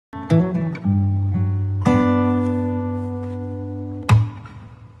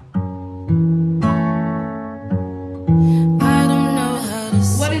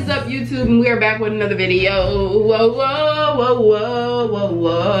and we are back with another video. Whoa, whoa, whoa, whoa, whoa,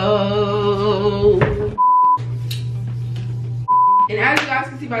 whoa. And as you guys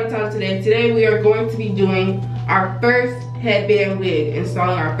can see by the title today we are going to be doing our first headband wig,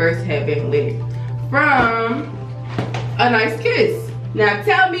 installing our first headband wig from Anicekiss. Now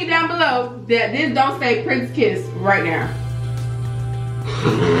tell me down below that this don't say Prince Kiss right now.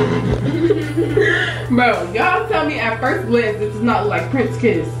 Bro, y'all tell me at first glance this does not look like Prince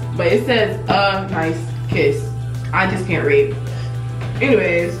Kiss, but it says Anicekiss. I just can't read.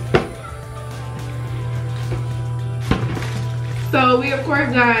 Anyways, so we of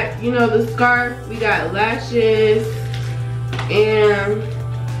course got, you know, the scarf, we got lashes, and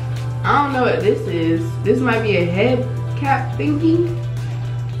I don't know what this is. This might be a head cap thingy,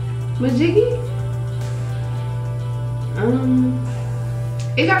 majiggy.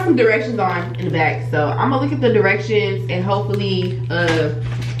 It got some directions on in the back, so I'm gonna look at the directions and hopefully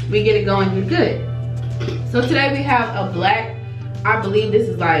we get it going good. So today we have a black, I believe this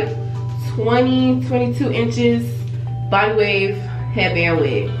is like 22 inches body wave headband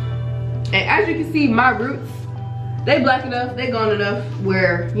wig. And as you can see, my roots, they black enough, they gone enough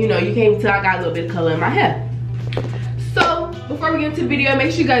where, you know, you can't even tell I got a little bit of color in my hair. So before we get into the video,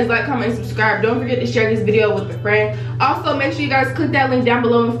 make sure you guys like, comment, and subscribe. Don't forget to share this video with a friend. Also, make sure you guys click that link down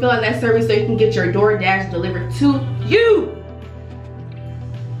below and fill out that survey so you can get your DoorDash delivered to you.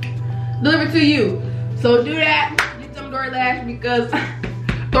 Delivered to you. So do that. Get some DoorDash because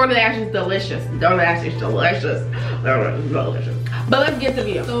DoorDash is delicious. DoorDash is delicious. DoorDash is delicious. But let's get to the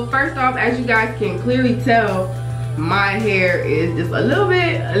video. So first off, as you guys can clearly tell, my hair is just a little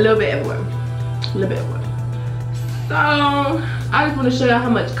bit everywhere. A little bit everywhere. So I just want to show y'all how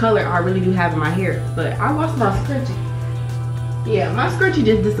much color I really do have in my hair. But I lost my scrunchie. Yeah, my scrunchie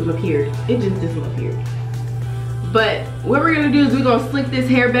just disappeared. It just disappeared. But what we're gonna do is we're gonna slick this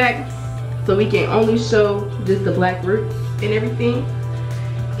hair back so we can only show just the black roots and everything.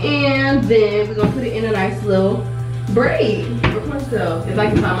 And then we're gonna put it in a nice little braid for myself. If I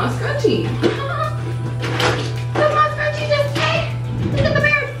can find my scrunchie. Does my scrunchie just stay? Look at the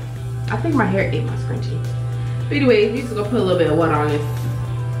beard. I think my hair ate my scrunchie. But anyways, we're just gonna put a little bit of water on this.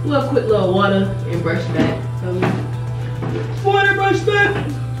 A little quick little water and brush back. So water brush back.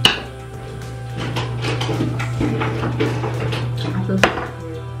 I feel so prepared.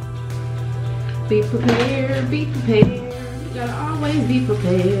 Be prepared, be prepared. You gotta always be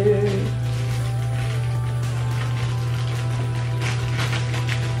prepared.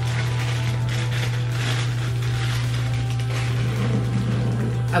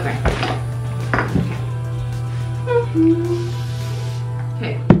 Okay.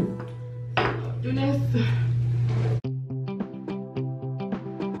 Okay. Do this.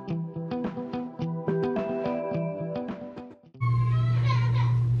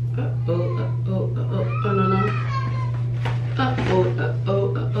 Oh no no.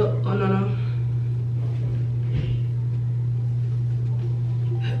 Oh no no.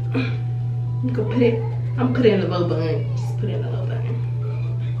 You can put it. I'm putting it in the low bun. Just put it in the low bun.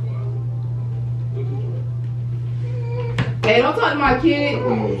 Hey, don't talk to my kid.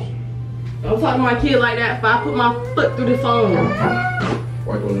 Don't talk to my kid like that if I put my foot through the phone.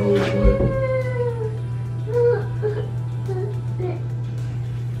 Why don't know which way?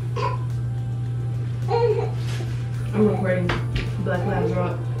 I'm recording Black Lives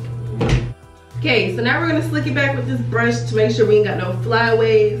Rock. Okay, so now we're gonna slick it back with this brush to make sure we ain't got no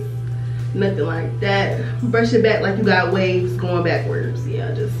flyaways, nothing like that. Brush it back like you got waves going backwards.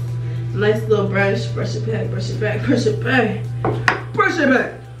 Yeah, just a nice little brush. Brush it back, brush it back, brush it back, brush it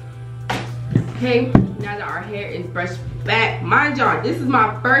back. Okay, now that our hair is brushed back, mind y'all, this is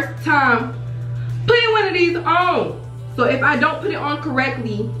my first time putting one of these on. So if I don't put it on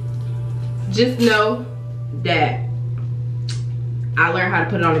correctly, just know that I learned how to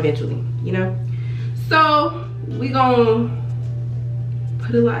put it on eventually, you know? So we gonna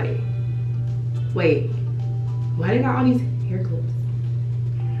put it like, wait, why they got all these hair clips?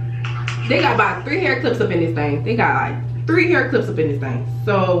 They got about 3 hair clips up in this thing. They got like 3 hair clips up in this thing.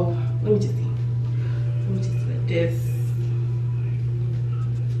 So let me just see. Let me just like this.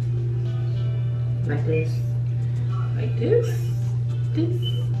 Like this. Like this. This.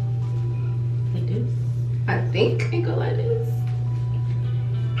 Like this. I think it go like this.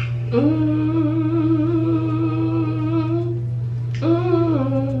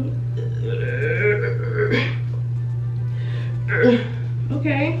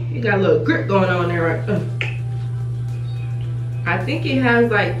 Okay, it got a little grip going on there, right? I think it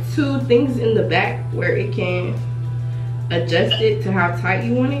has like 2 things in the back where it can adjust it to how tight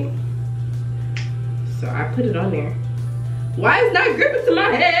you want it. So I put it on there. Why is it not gripping to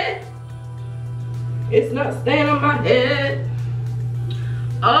my head? It's not staying on my head.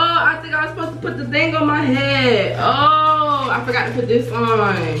 Oh, I think I was supposed to put the thing on my head. Oh, I forgot to put this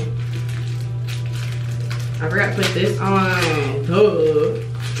on. I forgot to put this on. Duh.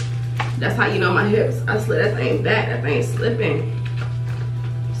 That's how you know my hips. I slid that thing back. That thing's slipping.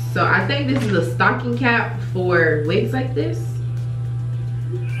 So I think this is a stocking cap for wigs like this.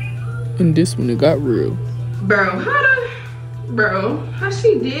 And this one, it got real. Bro, how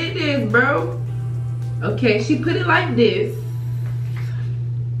she did this, bro? Okay, she put it like this.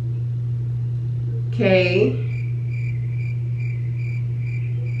 Okay.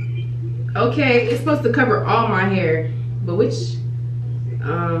 Okay, it's supposed to cover all my hair, but which, I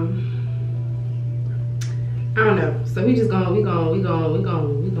don't know. So we gonna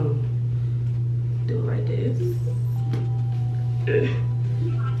do it like this.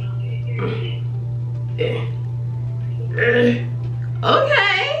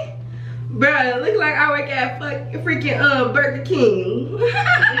 Okay, bruh, look like I work at freaking Burger King.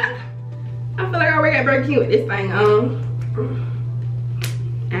 I feel like I work at Burger King with this thing on.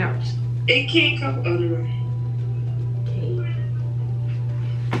 Ouch. It can't come under. Okay.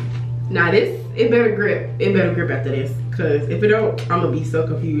 Now this, it better grip. It better grip after this, cause if it don't, I'm gonna be so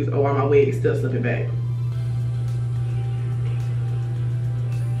confused. Oh, why my wig is still slipping back.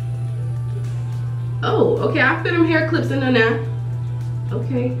 Oh, okay, I fit them hair clips in there now.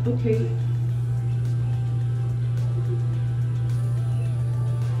 Okay, okay.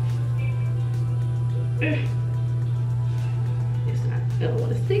 It's not, I don't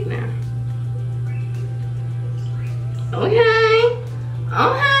want to stick now. Okay,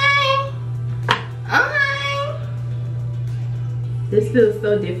 okay, okay. This feels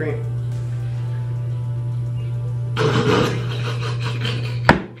so different.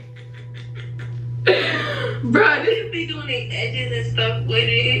 Bro, this Be doing the edges and stuff with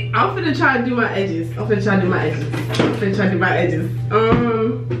it. I'm finna try to do my edges.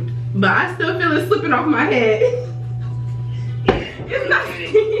 But I still feel it slipping off my head. It's not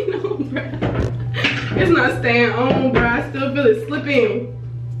staying on, bro. It's not staying on, bro. I still feel it slipping.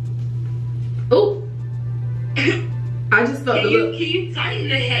 Ooh. I just felt Can you tighten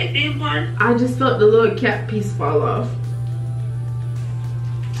the headband part? I just felt the little cap piece fall off.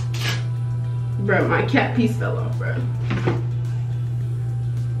 Bro, my cap piece fell off, bro.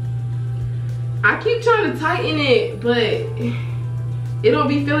 I keep trying to tighten it, but it don't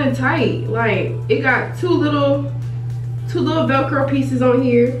be feeling tight. Like, it got two little Velcro pieces on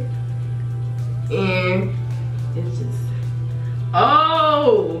here. And it's just,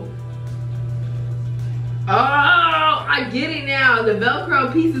 oh, I get it now. The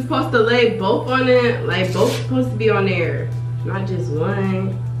Velcro piece is supposed to lay both on it. Like, both supposed to be on there, not just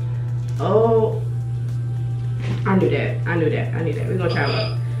one. Oh, I knew that. We're gonna try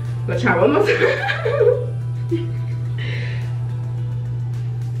one. We're gonna try one more time.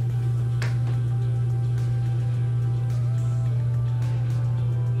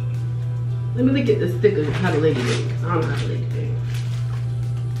 Let me look at the sticker, how to lady it, because I don't know how to lady it.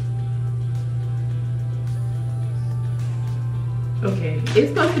 Okay, it's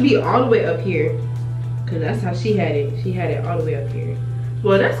supposed to be all the way up here, because that's how she had it. She had it all the way up here.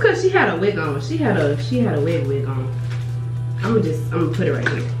 Well, that's because she had a wig on. She had a wig on. I'm gonna put it right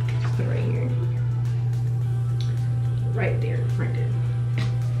here. Just put it right here. Right there.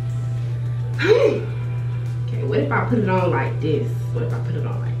 Okay, what if I put it on like this? What if I put it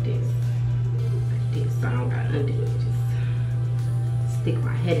on like this? Like this, so I don't gotta undo it. Just stick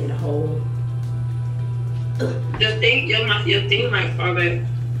my head in the hole. Your thing might fall back.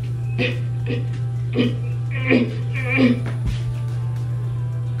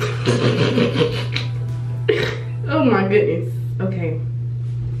 Oh my goodness. Okay.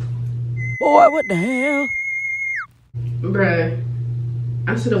 Boy, what the hell? Bruh,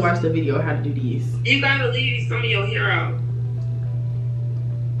 I should have watched the video on how to do these. You gotta leave some of your hair out.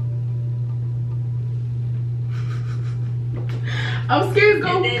 I'm scared it's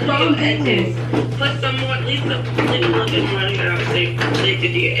gonna fall edges. Put some more, leave a little bit more hair out so you can do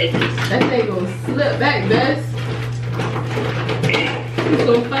your edges. That thing gonna slip back, Bess. He's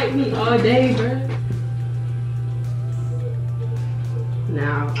gonna fight me all day, bruh.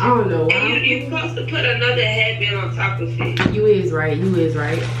 Now, I don't know why. And you're supposed to put another headband on top of it. You is right.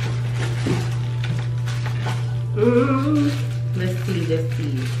 Let's see.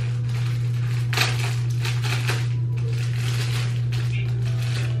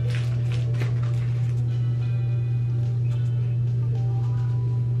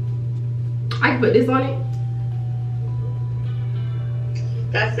 I can put this on it.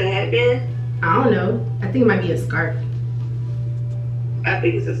 That's a headband? I don't know. I think it might be a scarf. I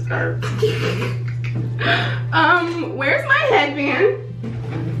think it's a scarf. Where's my headband?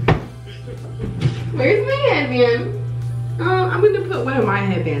 Where's my headband? I'm gonna put one of my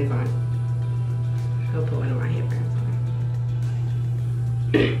headbands on. I'll put one of my headbands on.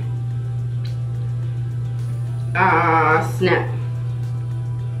 Ah, snap.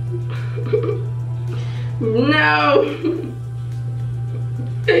 No.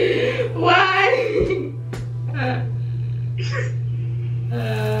 Why?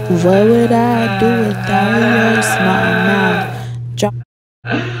 What would I do without your smart mouth?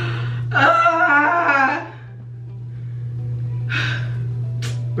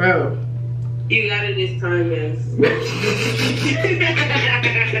 Bro. You got it this time, yes.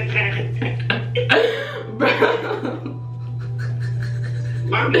 Bro.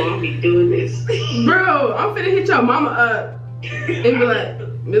 My mom be doing this. Bro, I'm finna hit your mama up and be like,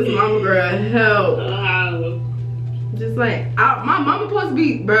 Miss Mama Girl, help. Just like, my mama supposed to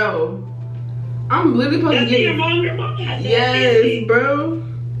be, bro. I'm literally supposed to get your mom. Yes, bro.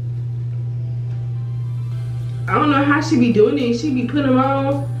 I don't know how she be doing it. She be putting them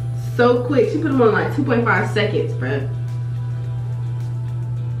on so quick. She put them on like 2.5 seconds, bro.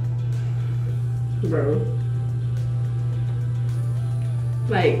 Bro.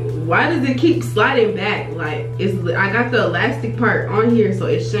 Like, why does it keep sliding back? Like, I got the elastic part on here, so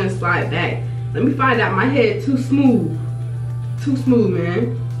it shouldn't slide back. Let me find out. My head too smooth. Too smooth,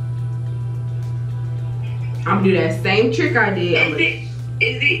 man. I'm gonna do that same trick I did.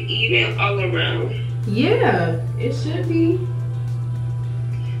 Is it even all around? Yeah, it should be.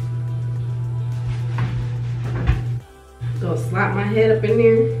 Gonna slide my head up in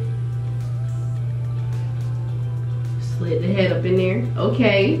there. Slid the head up in there.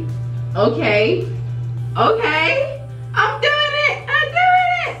 Okay. Okay. Okay. I'm doing it. I'm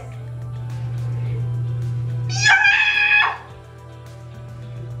doing it. Yeah!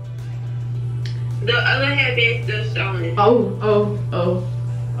 The other headband's still showing. Oh,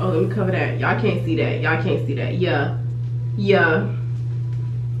 let me cover that. Y'all can't see that. Y'all can't see that. Yeah. Yeah.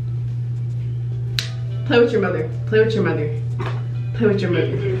 Play with your mother. Play with your mother. Play with your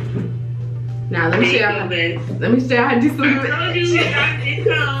mother. Now let me show y'all. Let me show y'all how to do some. I told you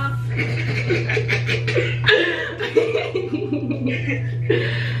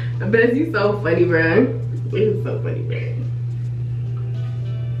I bet you so funny, bro. You're so funny, bro.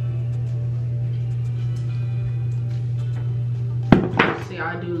 So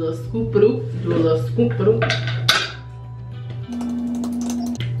y'all do a little scoop-a-doop. Do a little scoop-a-doop.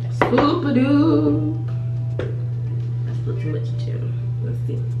 Scoop-a-doop. That's a little too much too. Let's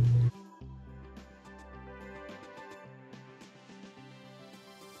see.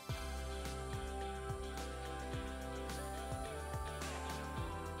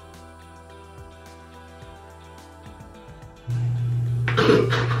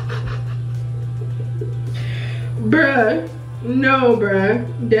 Bruh, no, bruh.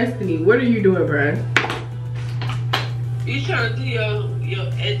 Destiny, what are you doing, bruh? You trying to do your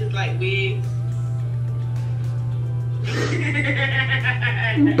edges like wigs?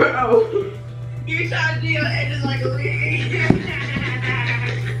 Bro. You trying to do your edges like a wig?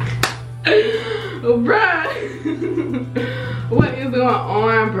 Bruh. What is going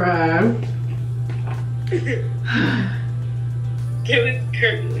on, bruh? Give it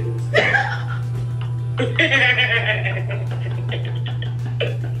curtains.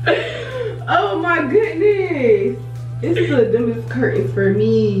 Oh my goodness. It's the dumbest curtains for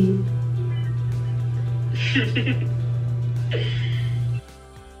me.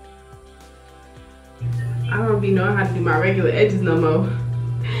 I don't be knowing how to do my regular edges no more.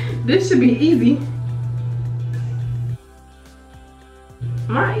 This should be easy.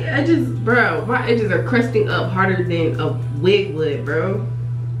 My edges, bro, my edges are crusting up harder than a wig would, bro.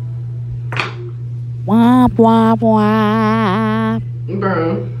 Womp womp womp.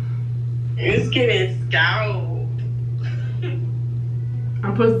 Bro. It's getting scowled.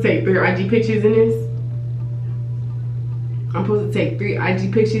 I'm supposed to take 3 IG pictures in this. I'm supposed to take 3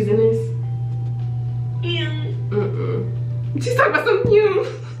 IG pictures in this. Yeah. She's talking about something new.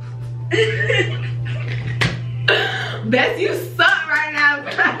 Beth, you suck right now.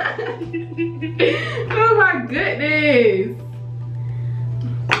 Oh my goodness.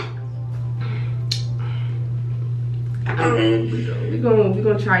 We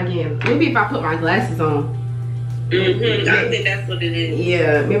gonna try again. Maybe if I put my glasses on. I think that's what it is.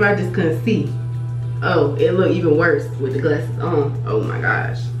 Yeah, maybe I just couldn't see. Oh, it looked even worse with the glasses on. Oh my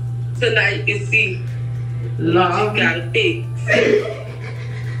gosh. So now you can see Lord. what you gotta fix.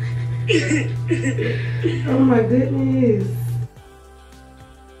 Oh my goodness.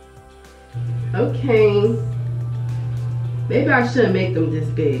 Okay. Maybe I shouldn't make them this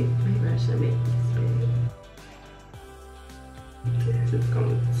big. Maybe I should make them this big. Just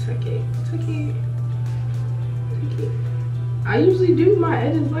gonna tuck it. I usually do my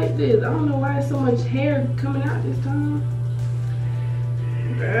edges like this. I don't know why so much hair coming out this time.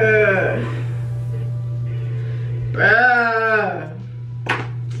 Bruh.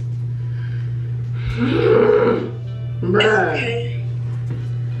 Bruh.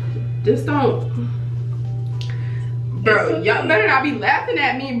 Just don't. Bro, y'all better not be laughing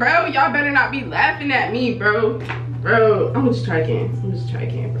at me, bro. Y'all better not be laughing at me, bro. Bro, I'm gonna just try again. Bro. Just try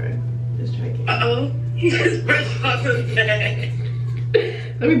again. Uh-oh. He just brushed off his back.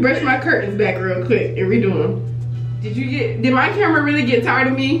 Let me brush my curtains back real quick and redo them. Did my camera really get tired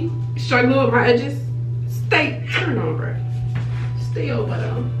of me struggling with my edges? Turn on, bro. Stay over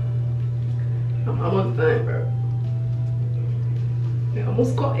them. I'm almost done, bro. I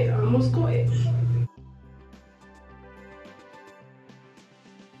almost got it.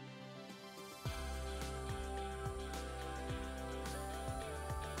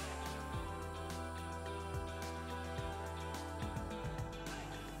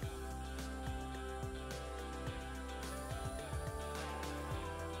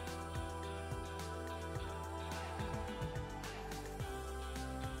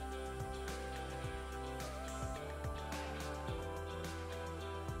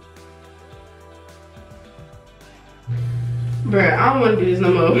 Bruh, I don't want to do this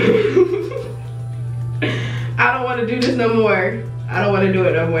no more. I don't want to do this no more. I don't want to do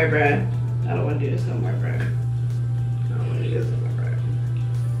it no more, bruh.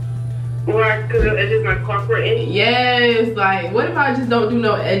 Why? Because the edges not cooperating? Yes, like, what if I just don't do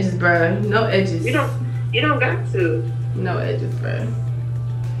no edges, bruh? No edges. You don't got to. No edges, bruh.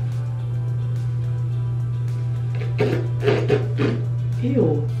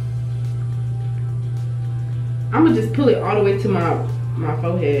 Ew. I'm gonna just pull it all the way to my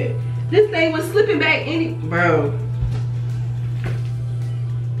forehead. This thing was slipping back bro.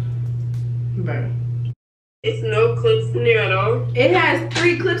 It's no clips in there at all. It has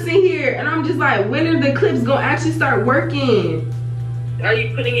 3 clips in here, and I'm just like, when are the clips gonna actually start working? Are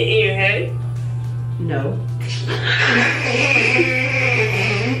you putting it in your head? No.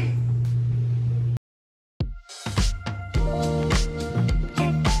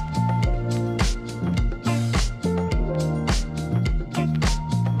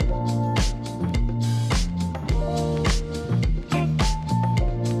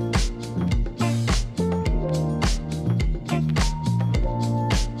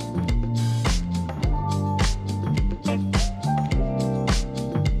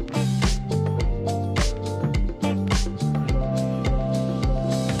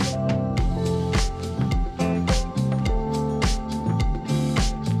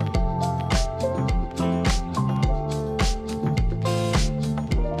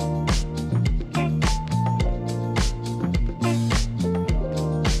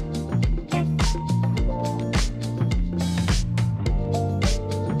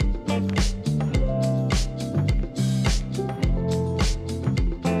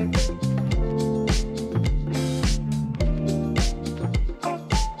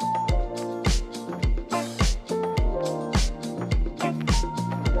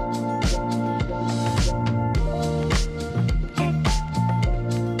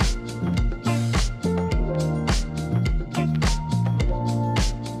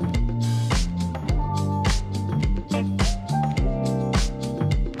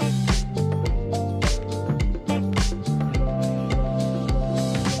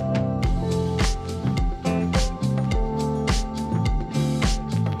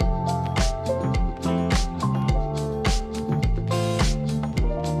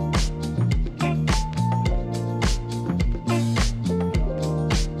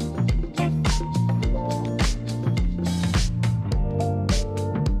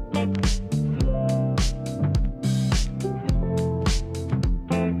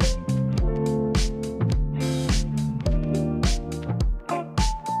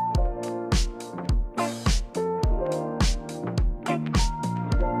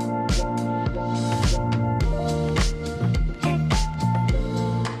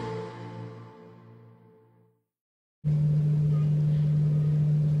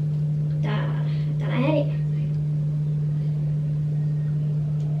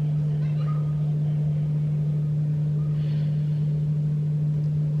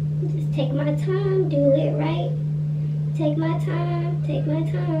 Take my time, do it right. Take my time, take my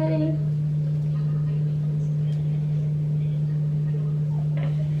time.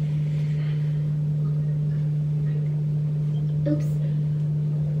 Oops.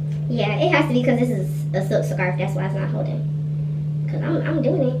 Yeah, it has to be because this is a silk scarf. That's why it's not holding. Because I'm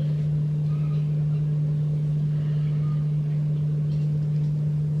doing it.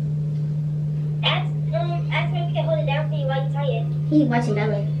 He's watching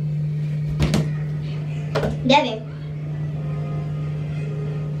Bella. Devin.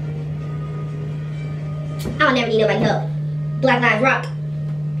 I'll never need nobody help. Black Lives Rock.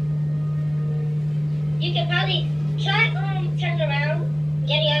 You can probably try turning around,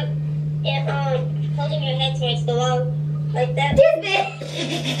 getting up, and holding your head towards the wall like that. This bitch.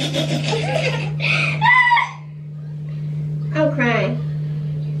 I'm crying.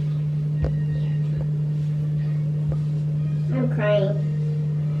 I'm crying.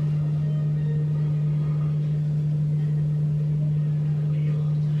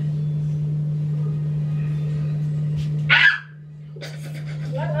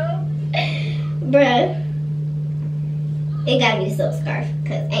 Bruh. It gotta be the silk scarf,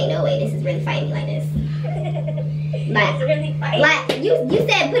 cause ain't no way this is really fighting me like this. Like, Really fighting. like you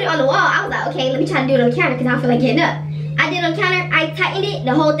said put it on the wall. I was like, okay, let me try to do it on the counter because I don't feel like getting up. I did it on the counter, I tightened it,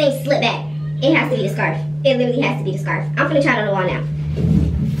 the whole thing slipped back. It has to be the scarf. It literally has to be the scarf. I'm gonna try it on the wall now.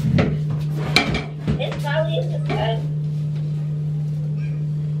 It's probably the scarf.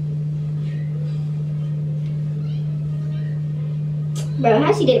 Bro,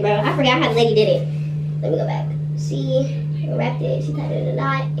 how she did it, bro? I forgot how the lady did it. Let me go back. She wrapped it, she tied it in a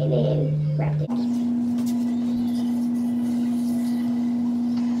knot, and then wrapped it.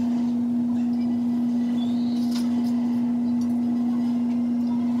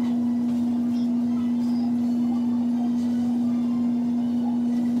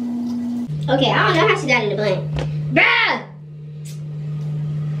 Okay, I don't know how she got in the bun. Bruh!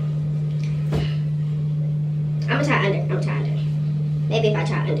 I'm gonna try under. Maybe if I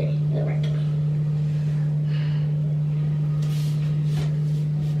try under, it'll work.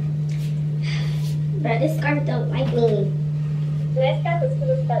 Bruh, this scarf don't like me. That scarf is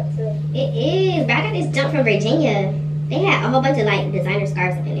cool as fuck too. It is, but I got this junk from Virginia. They had a whole bunch of like designer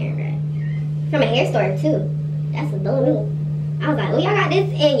scarves up in there, bruh. From a hair store too. That's a blue. I was like, oh, y'all got this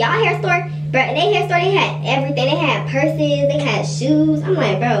in y'all hair store? Bruh, in their hair store, they had everything. They had purses, they had shoes. I'm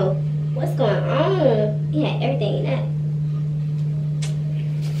like, bro, what's going on? He had everything in that.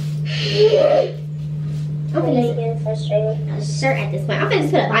 I'm I'm finna getting frustrated. a shirt at this point. I'm finna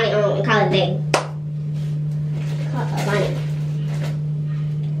just put a bonnet on and call it a day. Call it a bonnet.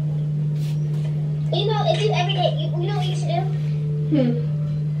 You know, if you ever get, you know what you should do?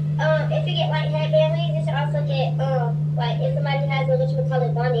 If you get like headband wings, you should also get like if somebody has a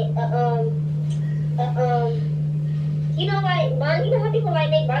whatchamacallit bonnet, you know like bonnet, you know how people like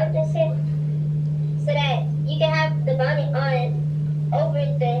make bonnets and shit, so that you can have the bonnet on over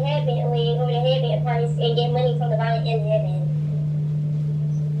the headband wing, over the headband price, and get money from the bonnet and the headband.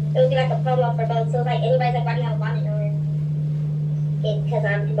 It would be like a promo for both. So it's like anybody's like, why do you have a bonnet on? Because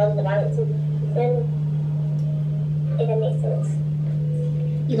I'm promoting the bonnet too. If that makes sense.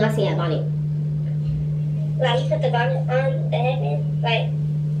 You lost me at bonnet. Like you put the bonnet on the headband, like,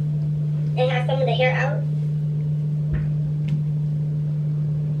 and have some of the hair out.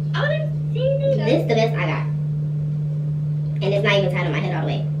 Oh, that's easy. This is the best I got. And it's not even tied on my head all the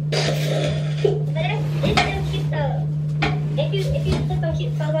way. But it's still cute though. If you put some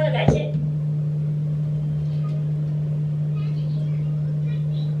cute clothes on and match it.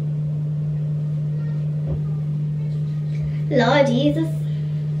 Lord Jesus.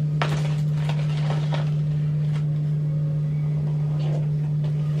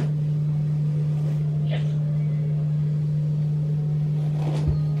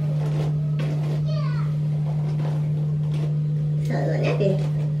 So nappy.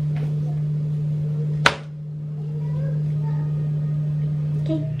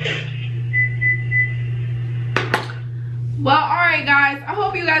 Okay. Well, alright guys, I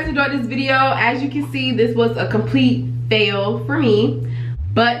hope you guys enjoyed this video. As you can see, this was a complete fail for me,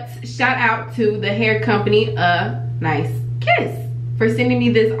 but shout out to the hair company Anicekiss for sending me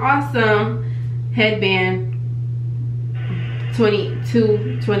this awesome headband,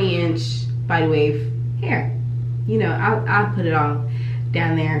 20-inch body wave hair. You know, I'll put it all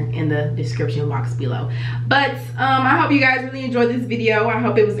down there in the description box below. But I hope you guys really enjoyed this video. I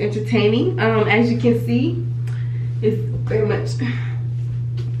hope it was entertaining. As you can see, it's very much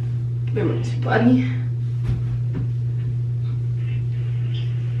body.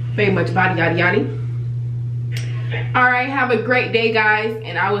 Very much body yada yada. All right, have a great day guys,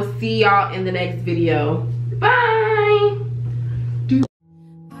 and I will see y'all in the next video. Bye. I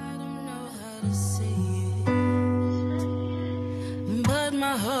don't know how to say it, but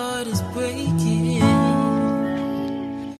my heart is breaking.